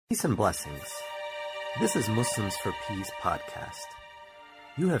Peace and blessings. This is Muslims for Peace podcast.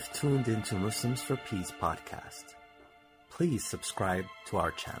 You have tuned into Muslims for Peace podcast. Please subscribe to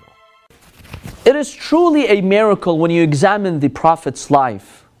our channel. It is truly a miracle when you examine the Prophet's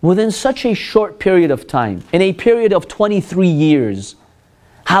life within such a short period of time, in a period of 23 years,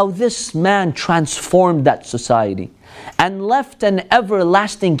 how this man transformed that society and left an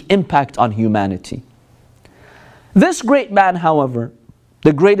everlasting impact on humanity. This great man, however,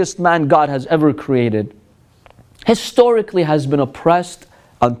 the greatest man God has ever created, historically has been oppressed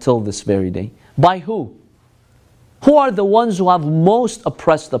until this very day. By who? Who are the ones who have most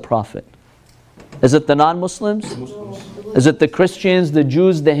oppressed the Prophet? Is it the non-Muslims? Is it the Christians, the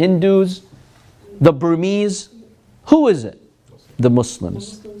Jews, the Hindus, the Burmese? Who is it? The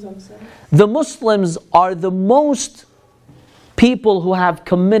Muslims. The Muslims are the most people who have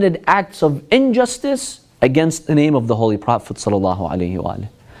committed acts of injustice against the name of the Holy Prophet ﷺ.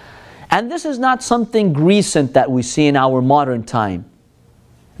 And this is not something recent that we see in our modern time.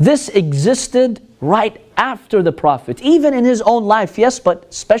 This existed right after the Prophet, even in his own life, yes, but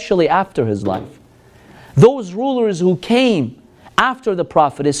especially after his life. Those rulers who came after the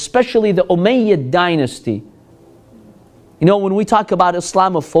Prophet, especially the Umayyad dynasty. You know, when we talk about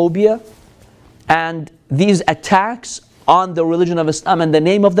Islamophobia and these attacks on the religion of Islam and the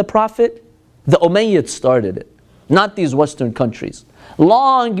name of the Prophet, the Umayyads started it, not these Western countries.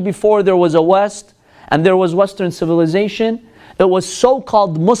 Long before there was a West and there was Western civilization, it was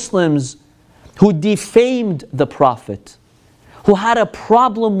so-called Muslims who defamed the Prophet, who had a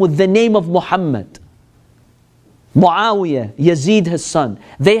problem with the name of Muhammad. Muawiyah, Yazid, his son,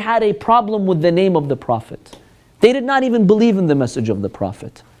 they had a problem with the name of the Prophet. They did not even believe in the message of the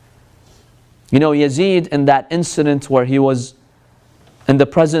Prophet. You know, Yazid, in that incident where he was in the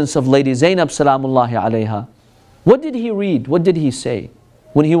presence of Lady Zainab salamullahi alayha, what did he read? What did he say?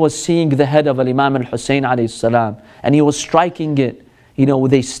 When he was seeing the head of Imam al-Hussein alayhi salam, and he was striking it, you know,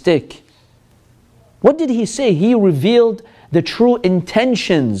 with a stick. What did he say? He revealed the true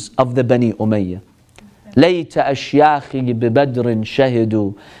intentions of the Bani Umayyah. ليت أشياخي ببدر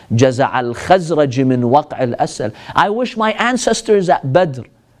شهدوا جزع الخزرج من وقع الأسل. I wish my ancestors at Badr.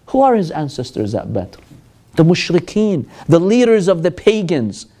 Who are his ancestors at Badr? The mushrikeen, the leaders of the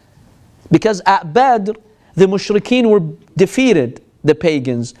pagans. Because at Badr, the mushrikeen were defeated, the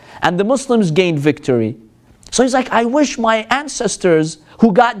pagans, and the Muslims gained victory. So he's like, I wish my ancestors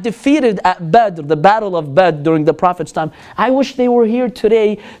who got defeated at Badr, the battle of Badr during the Prophet's time, I wish they were here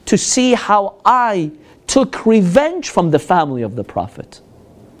today to see how I took revenge from the family of the Prophet.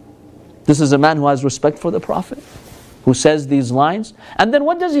 This is a man who has respect for the Prophet, who says these lines. And then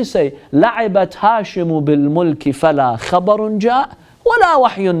what does he say? لَعِبَتْ هَاشِمُ بِالْمُلْكِ فَلَا خَبَرٌ جَاء وَلَا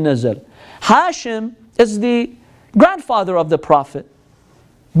وَحْيٌ نَزَلْ. Hashim is the grandfather of the Prophet.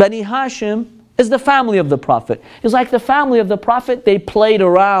 Bani Hashim is the family of the Prophet. It's like the family of the Prophet, they played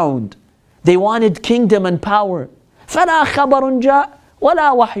around. They wanted kingdom and power. فَلَا خَبَرٌ جَاء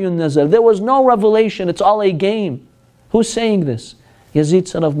وَلَا وَحْيٌ نَزَلْ. There was no revelation, it's all a game. Who's saying this? Yazid,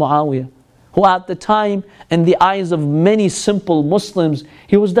 son of Muawiyah, who at the time, in the eyes of many simple Muslims,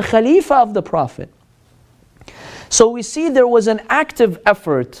 he was the Khalifa of the Prophet. So we see there was an active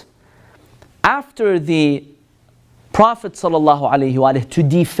effort after the Prophet ﷺ to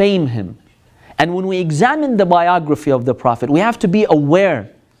defame him. And when we examine the biography of the Prophet, we have to be aware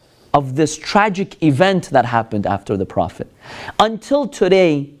of this tragic event that happened after the Prophet. Until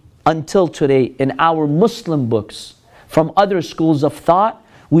today, in our Muslim books, from other schools of thought,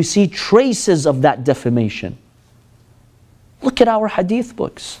 we see traces of that defamation. Look at our hadith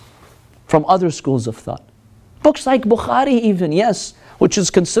books from other schools of thought. Books like Bukhari even, yes, which is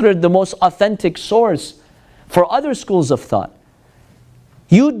considered the most authentic source for other schools of thought.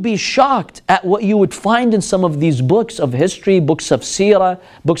 You'd be shocked at what you would find in some of these books of history, books of seerah,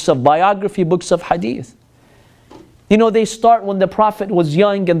 books of biography, books of hadith. You know, they start when the Prophet was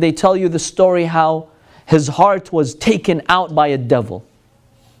young and they tell you the story how his heart was taken out by a devil.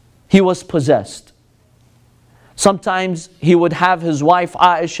 He was possessed. Sometimes he would have his wife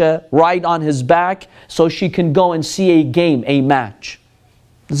Aisha ride on his back so she can go and see a game, a match.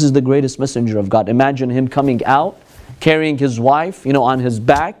 This is the greatest messenger of God. Imagine him coming out, carrying his wife, you know, on his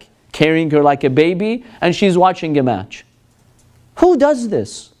back, carrying her like a baby, and she's watching a match. Who does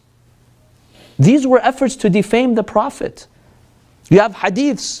this? These were efforts to defame the Prophet. You have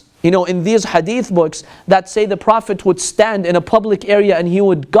hadiths, you know, in these hadith books that say the Prophet would stand in a public area and he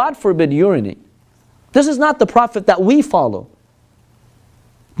would, God forbid, urinate. This is not the Prophet that we follow.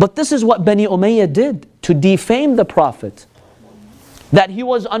 But this is what Bani Umayyah did to defame the Prophet. That he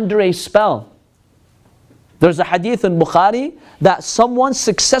was under a spell. There's a hadith in Bukhari that someone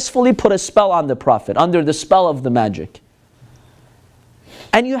successfully put a spell on the Prophet, under the spell of the magic.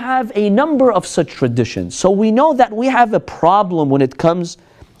 And you have a number of such traditions. So we know that we have a problem when it comes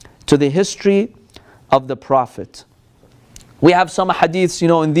to the history of the Prophet. We have some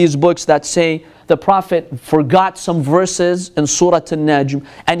hadiths, in these books that say the Prophet forgot some verses in Surah An-Najm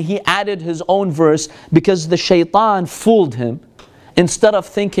and he added his own verse because the shaitan fooled him. Instead of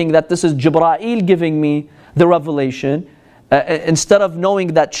thinking that this is Jibreel giving me the revelation, instead of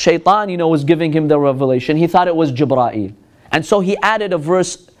knowing that shaitan, was giving him the revelation, he thought it was Jibreel. And so he added a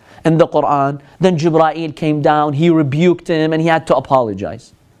verse in the Quran. Then Jibreel came down, he rebuked him, and he had to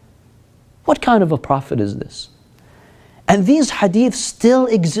apologize. What kind of a prophet is this? And these hadiths still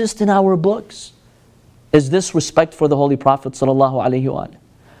exist in our books. Is this respect for the Holy Prophet sallallahu alaihi wasallam?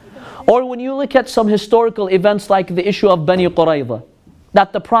 Or when you look at some historical events like the issue of Bani Qurayza,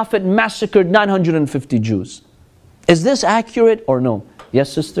 that the Prophet massacred 950 Jews. Is this accurate or no?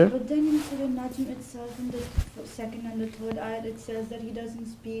 Yes, sister? But then in Surah Najm itself, in the second and the third ayat, it says that he doesn't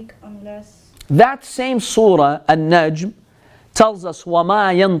speak unless... That same surah, An-Najm, tells us,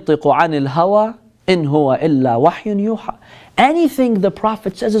 وَمَا يَنطِقُ عَنِ الْهَوَىٰ إِنْ هُوَ إِلَّا وَحْيٌ يُوحَىٰ. Anything the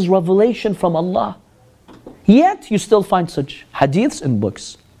Prophet says is revelation from Allah. Yet you still find such hadiths in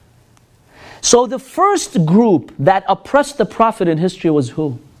books. So the first group that oppressed the Prophet in history was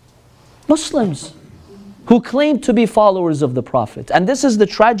who? Muslims, who claimed to be followers of the Prophet. And this is the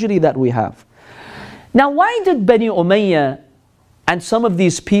tragedy that we have. Now, why did Bani Umayyah and some of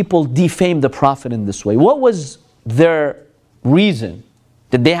these people defame the Prophet in this way? What was their reason?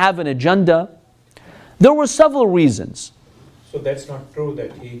 Did they have an agenda? There were several reasons. So that's not true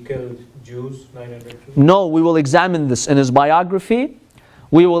that he killed Jews, 900 Jews? No, we will examine this in his biography.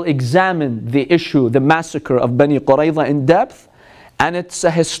 We will examine the issue, the massacre of Bani Qurayza in depth. And it's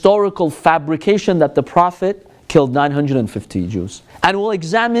a historical fabrication that the Prophet killed 950 Jews. And we'll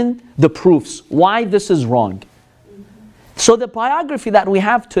examine the proofs, why this is wrong. So the biography that we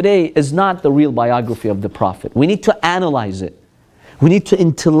have today is not the real biography of the Prophet. We need to analyze it. We need to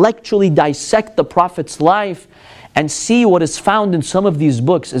intellectually dissect the Prophet's life and see what is found in some of these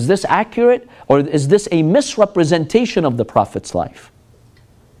books. Is this accurate, or is this a misrepresentation of the Prophet's life?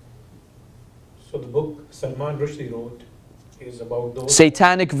 So the book Salman Rushdie wrote is about those...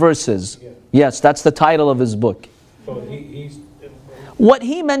 Satanic Verses. Yeah. Yes, that's the title of his book. So he's... What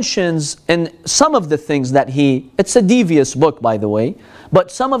he mentions in some of the things that it's a devious book, by the way,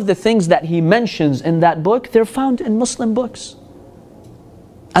 but some of the things that he mentions in that book, they're found in Muslim books.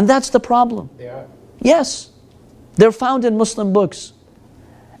 And that's the problem. They are? Yes, they're found in Muslim books.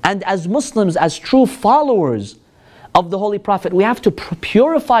 And as Muslims, as true followers of the Holy Prophet, we have to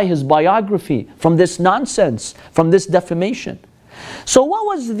purify his biography from this nonsense, from this defamation. So what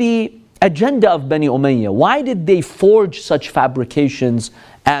was the agenda of Bani Umayyah? Why did they forge such fabrications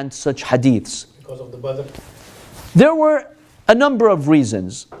and such hadiths? Because of the Badr. There were a number of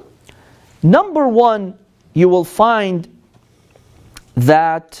reasons. Number one, you will find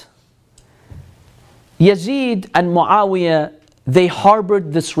that Yazid and Muawiyah, they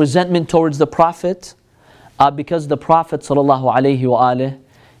harbored this resentment towards the Prophet because the Prophet ﷺ,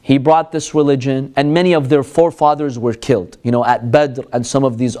 he brought this religion and many of their forefathers were killed, at Badr and some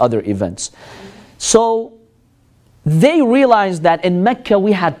of these other events. So they realized that in Mecca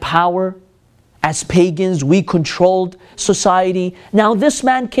we had power as pagans, we controlled society. Now this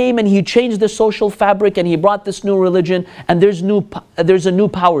man came and he changed the social fabric and he brought this new religion, and there's a new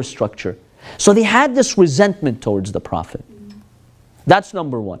power structure. So they had this resentment towards the Prophet. That's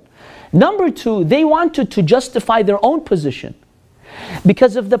number one. Number two, they wanted to justify their own position.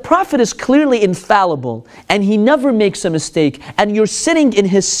 Because if the Prophet is clearly infallible and he never makes a mistake, and you're sitting in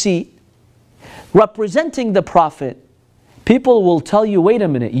his seat representing the Prophet, people will tell you, wait a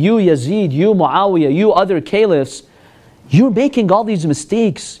minute, you Yazid, you Muawiyah, you other caliphs, you're making all these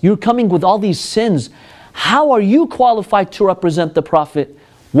mistakes, you're coming with all these sins. How are you qualified to represent the Prophet?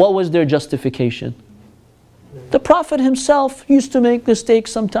 What was their justification? The Prophet himself used to make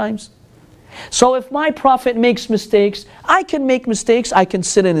mistakes sometimes. So if my Prophet makes mistakes, I can make mistakes, I can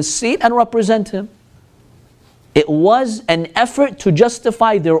sit in his seat and represent him. It was an effort to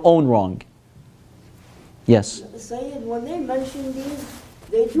justify their own wrong. Yes? Sayyid, when they mention these,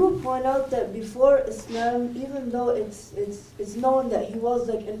 they do point out that before Islam, even though it's known that he was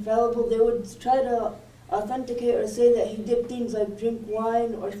infallible, they would try to authenticate or say that he did things like drink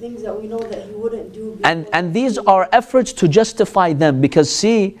wine or things that we know that he wouldn't do. And these are efforts to justify them, because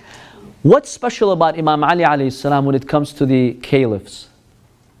see, what's special about Imam Ali alayhi salam when it comes to the caliphs?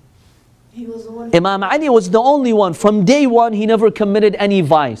 He was the one. Imam Ali was the only one. From day one, he never committed any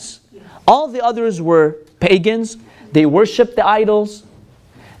vice. All the others were pagans, they worshipped the idols,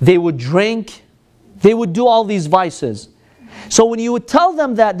 they would drink, they would do all these vices. So when you would tell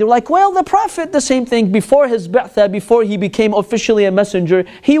them that, they're like, well, the Prophet, the same thing, before his ba'tha, before he became officially a messenger,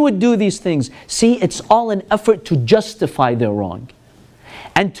 he would do these things. See, it's all an effort to justify their wrong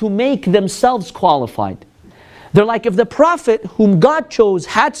and to make themselves qualified. They're like, if the Prophet whom God chose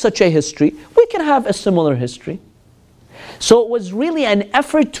had such a history, we can have a similar history. So it was really an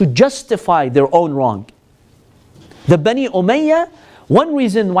effort to justify their own wrong. The Bani Umayyah, one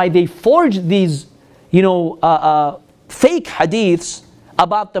reason why they forged these, fake hadiths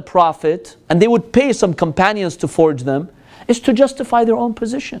about the Prophet, and they would pay some companions to forge them, is to justify their own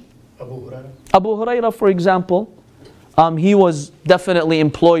position. Abu Hurairah, for example, he was definitely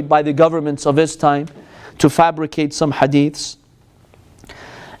employed by the governments of his time to fabricate some hadiths.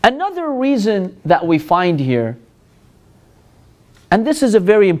 Another reason that we find here, and this is a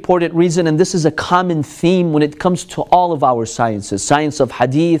very important reason, and this is a common theme when it comes to all of our sciences, science of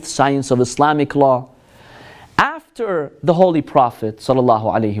hadith, science of Islamic law. After the Holy Prophet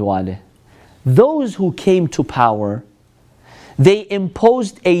ﷺ, those who came to power, they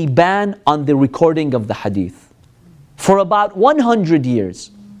imposed a ban on the recording of the hadith for about 100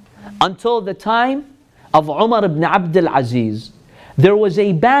 years. Until the time of Umar ibn Abdul Aziz, there was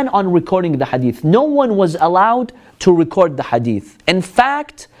a ban on recording the hadith. No one was allowed to record the hadith. In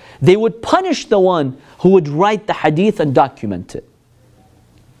fact, they would punish the one who would write the hadith and document it.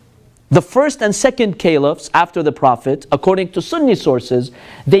 The first and second caliphs after the Prophet, according to Sunni sources,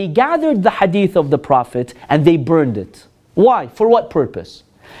 they gathered the hadith of the Prophet and they burned it. Why? For what purpose?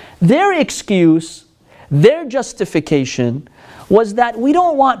 Their excuse, their justification was that we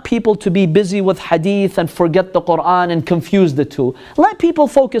don't want people to be busy with hadith and forget the Quran and confuse the two. Let people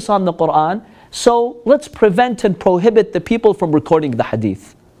focus on the Quran, so let's prevent and prohibit the people from recording the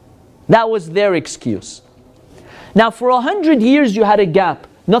hadith. That was their excuse. Now for 100 years you had a gap.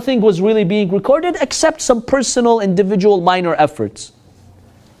 Nothing was really being recorded except some personal, individual, minor efforts.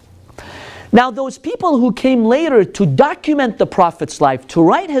 Now those people who came later to document the Prophet's life, to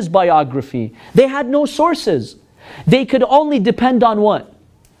write his biography, they had no sources. They could only depend on what?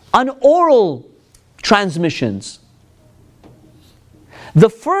 On oral transmissions. The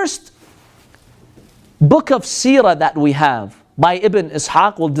first book of seerah that we have by Ibn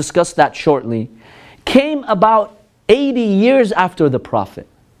Ishaq, we'll discuss that shortly, came about 80 years after the Prophet.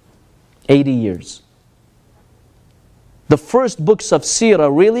 80 years. The first books of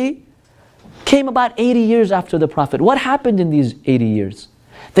seerah really came about 80 years after the Prophet. What happened in these 80 years?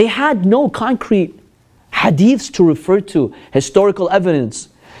 They had no concrete hadiths to refer to, historical evidence.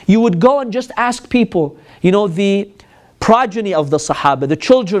 You would go and just ask people, the progeny of the Sahaba, the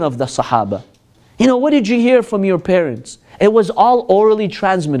children of the Sahaba. What did you hear from your parents? It was all orally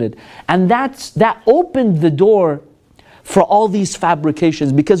transmitted. And that opened the door for all these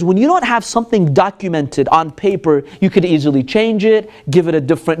fabrications, because when you don't have something documented on paper, you could easily change it, give it a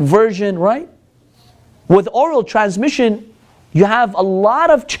different version, right? With oral transmission, you have a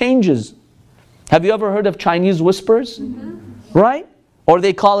lot of changes. Have you ever heard of Chinese whispers? Mm-hmm. Right? Or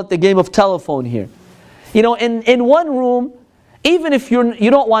they call it the game of telephone here. In one room, even if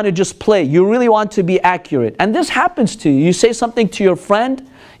you don't want to just play, you really want to be accurate. And this happens to you. You say something to your friend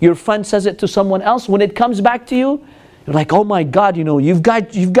says it to someone else. When it comes back to you, you're like, oh my God, you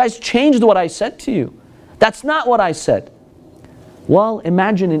guys changed what I said to you. That's not what I said. Well,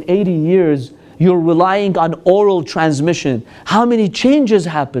 imagine in 80 years, you're relying on oral transmission. How many changes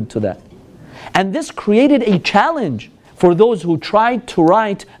happened to that? And this created a challenge for those who tried to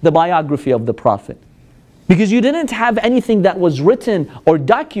write the biography of the Prophet. Because you didn't have anything that was written or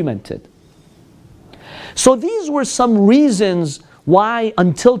documented. So these were some reasons why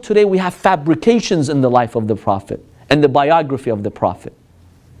until today we have fabrications in the life of the Prophet and the biography of the Prophet.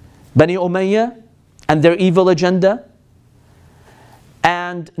 Bani Umayyah and their evil agenda.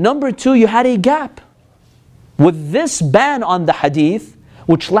 And number two, you had a gap. With this ban on the hadith,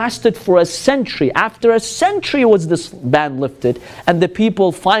 which lasted for a century. After a century was this ban lifted, and the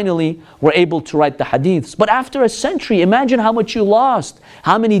people finally were able to write the hadiths. But after a century, imagine how much you lost,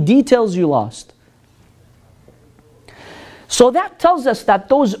 how many details you lost. So that tells us that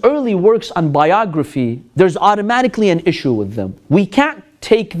those early works on biography, there's automatically an issue with them. We can't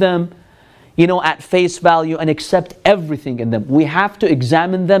take them, at face value and accept everything in them. We have to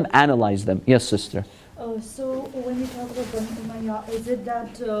examine them, analyze them. Yes, sister. So when we talk about Bani Umayyah, is it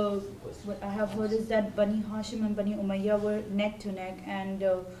that, what I have heard is that Bani Hashim and Bani Umayyah were neck to neck and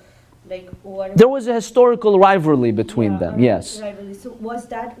there was a historical rivalry between them, yes. Rivalry. So was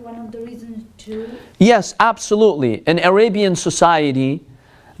that one of the reasons too? Yes, absolutely. In Arabian society,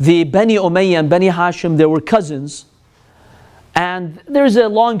 the Bani Umayyah and Bani Hashim, they were cousins. And there's a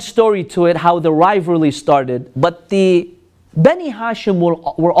long story to it, how the rivalry started. But the Bani Hashim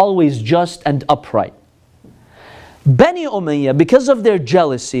were always just and upright. Bani Umayyah, because of their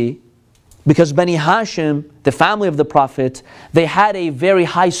jealousy, because Bani Hashim, the family of the Prophet, they had a very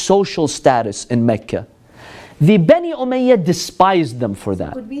high social status in Mecca. The Bani Umayyah despised them for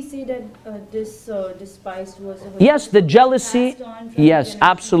that. Could we say that this despised was yes, the jealousy, yes,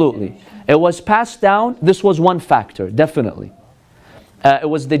 absolutely. It was passed down. This was one factor, definitely. It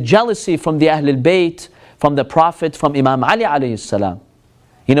was the jealousy from the Ahlul Bayt, from the Prophet, from Imam Ali alayhi salam.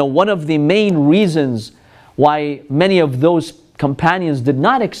 You know, one of the main reasons why many of those companions did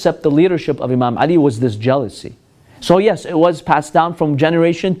not accept the leadership of Imam Ali was this jealousy. So yes, it was passed down from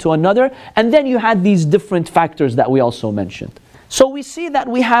generation to another, and then you had these different factors that we also mentioned. So we see that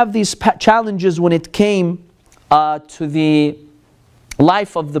we have these challenges when it came to the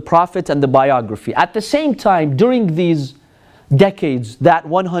life of the Prophet and the biography. At the same time, during these decades, that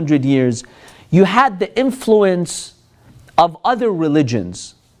 100 years, you had the influence of other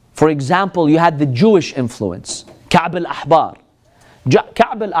religions. For example, you had the Jewish influence, Ka'b al-Ahbar.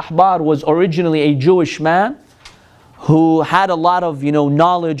 Ka'b al-Ahbar was originally a Jewish man who had a lot of,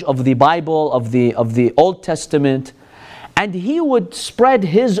 knowledge of the Bible, of the Old Testament, and he would spread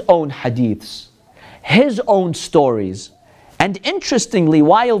his own hadiths, his own stories. And interestingly,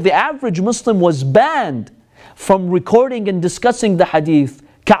 while the average Muslim was banned from recording and discussing the hadith,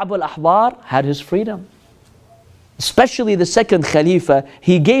 Ka'b al-Ahbar had his freedom. Especially the second Khalifa,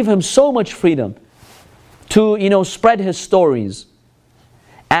 he gave him so much freedom to, spread his stories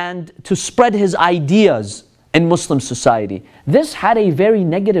and to spread his ideas in Muslim society. This had a very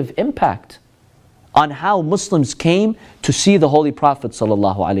negative impact on how Muslims came to see the Holy Prophet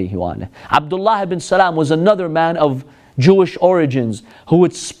ﷺ. Abdullah ibn Salam was another man of Jewish origins who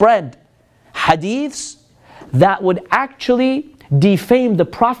would spread hadiths that would actually defame the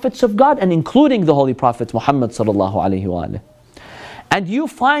prophets of God, and including the Holy Prophet Muhammad ﷺ. And you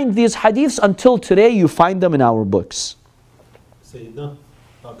find these hadiths until today, you find them in our books. Sayyidina,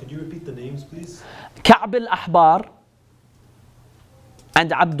 could you repeat the names, please? Ka'b al-Ahbar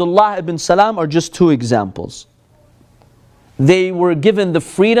and Abdullah ibn Salam are just two examples. They were given the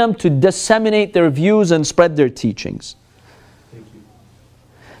freedom to disseminate their views and spread their teachings. Thank you.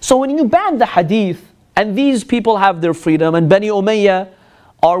 So when you ban the hadith, and these people have their freedom, and Bani Umayyah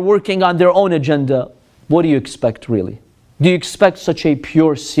are working on their own agenda, what do you expect really? Do you expect such a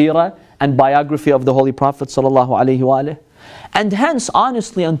pure seerah and biography of the Holy Prophet ﷺ? And hence,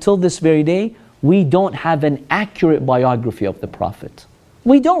 honestly, until this very day, we don't have an accurate biography of the Prophet.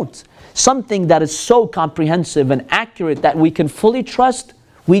 We don't. Something that is so comprehensive and accurate that we can fully trust,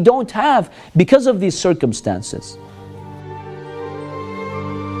 we don't have because of these circumstances.